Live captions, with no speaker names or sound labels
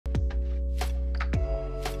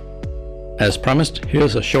As promised,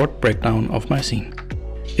 here's a short breakdown of my scene.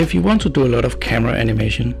 If you want to do a lot of camera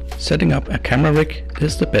animation, setting up a camera rig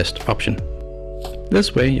is the best option.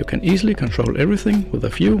 This way you can easily control everything with a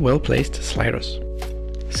few well-placed sliders.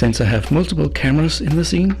 Since I have multiple cameras in the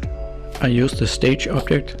scene, I use the stage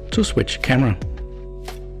object to switch camera.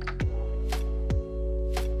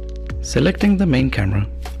 Selecting the main camera,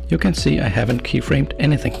 you can see I haven't keyframed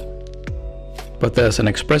anything. But there's an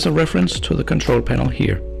expressor reference to the control panel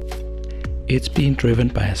here. It's being driven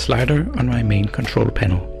by a slider on my main control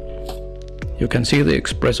panel. You can see the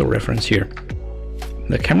expressor reference here.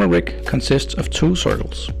 The camera rig consists of 2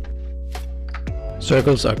 circles.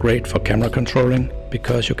 Circles are great for camera controlling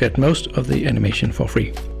because you get most of the animation for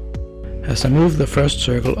free. As I move the first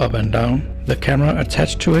circle up and down, the camera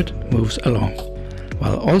attached to it moves along,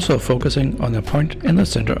 while also focusing on a point in the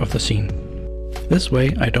center of the scene. This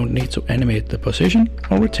way I don't need to animate the position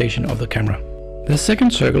or rotation of the camera. The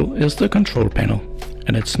second circle is the control panel,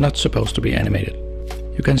 and it's not supposed to be animated.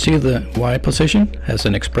 You can see the Y position has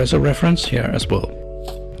an expressor reference here as well.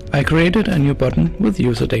 I created a new button with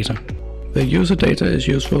user data. The user data is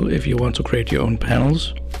useful if you want to create your own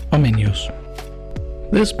panels or menus.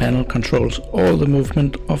 This panel controls all the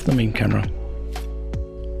movement of the main camera.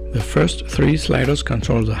 The first 3 sliders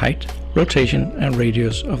control the height, rotation and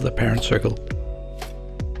radius of the parent circle.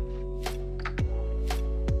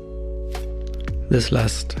 This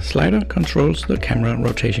last slider controls the camera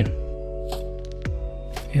rotation.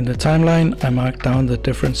 In the timeline, I marked down the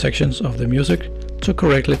different sections of the music to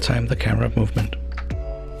correctly time the camera movement.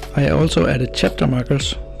 I also added chapter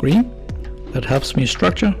markers, green, that helps me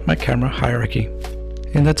structure my camera hierarchy.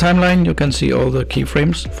 In the timeline you can see all the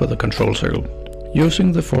keyframes for the control circle,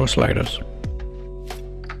 using the 4 sliders.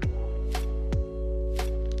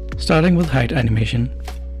 Starting with height animation,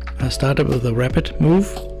 I started with a rapid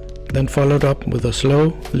move, then followed up with a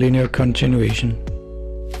slow linear continuation.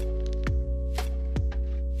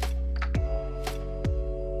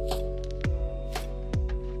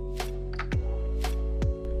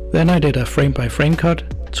 Then I did a frame-by-frame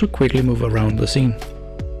cut to quickly move around the scene.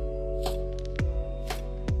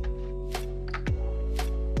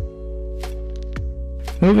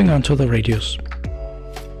 Moving on to the radius.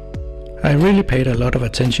 I really paid a lot of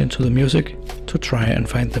attention to the music to try and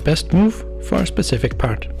find the best move for a specific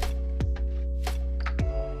part.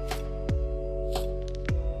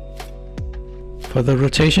 For the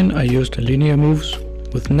rotation I used linear moves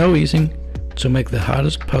with no easing to make the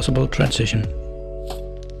hardest possible transition.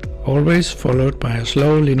 Always followed by a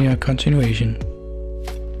slow linear continuation.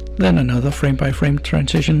 Then another frame-by-frame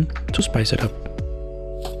transition to spice it up.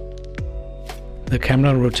 The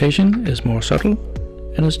camera rotation is more subtle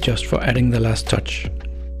and is just for adding the last touch.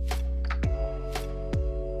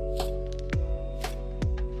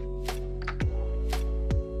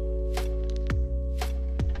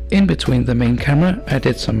 In between the main camera I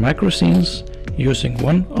did some micro scenes using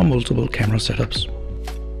 1 or multiple camera setups.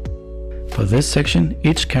 For this section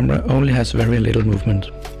each camera only has very little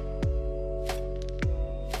movement.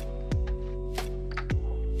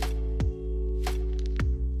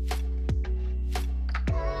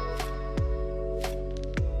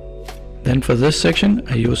 Then for this section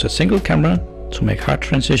I use a single camera to make hard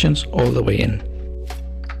transitions all the way in.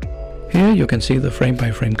 Here you can see the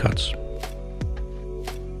frame-by-frame cuts.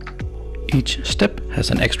 Each step has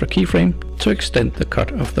an extra keyframe to extend the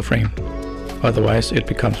cut of the frame. Otherwise it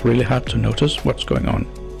becomes really hard to notice what's going on.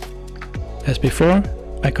 As before,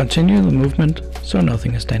 I continue the movement so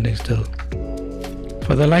nothing is standing still.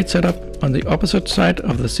 For the light setup on the opposite side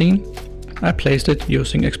of the scene, I placed it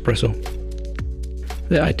using espresso.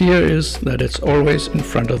 The idea is that it's always in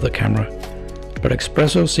front of the camera, but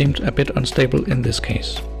espresso seemed a bit unstable in this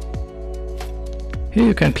case. Here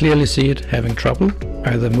you can clearly see it having trouble,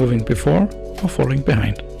 either moving before or falling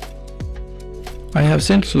behind. I have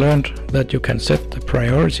since learned that you can set the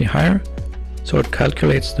priority higher, so it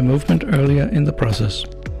calculates the movement earlier in the process.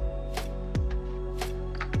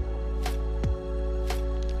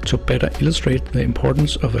 To better illustrate the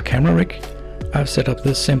importance of a camera rig, I've set up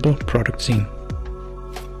this simple product scene.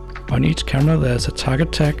 On each camera there's a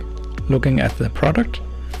target tag looking at the product,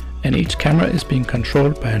 and each camera is being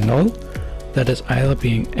controlled by a null that is either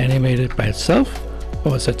being animated by itself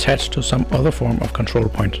or is attached to some other form of control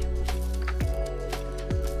point.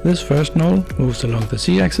 This first null moves along the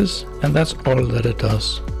Z-axis, and that's all that it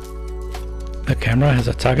does. The camera has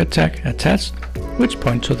a target tag attached which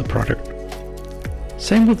points to the product.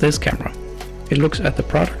 Same with this camera. It looks at the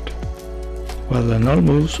product while the null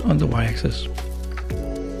moves on the Y-axis.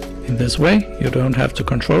 In this way you don't have to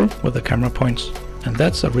control where the camera points, and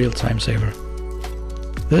that's a real time saver.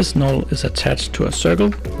 This null is attached to a circle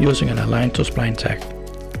using an align to spline tag.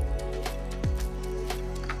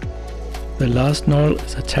 The last null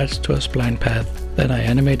is attached to a spline path. Then I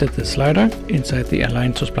animated the slider inside the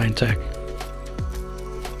align to spline tag.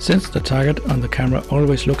 Since the target on the camera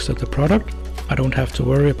always looks at the product, I don't have to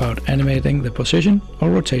worry about animating the position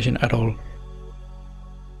or rotation at all.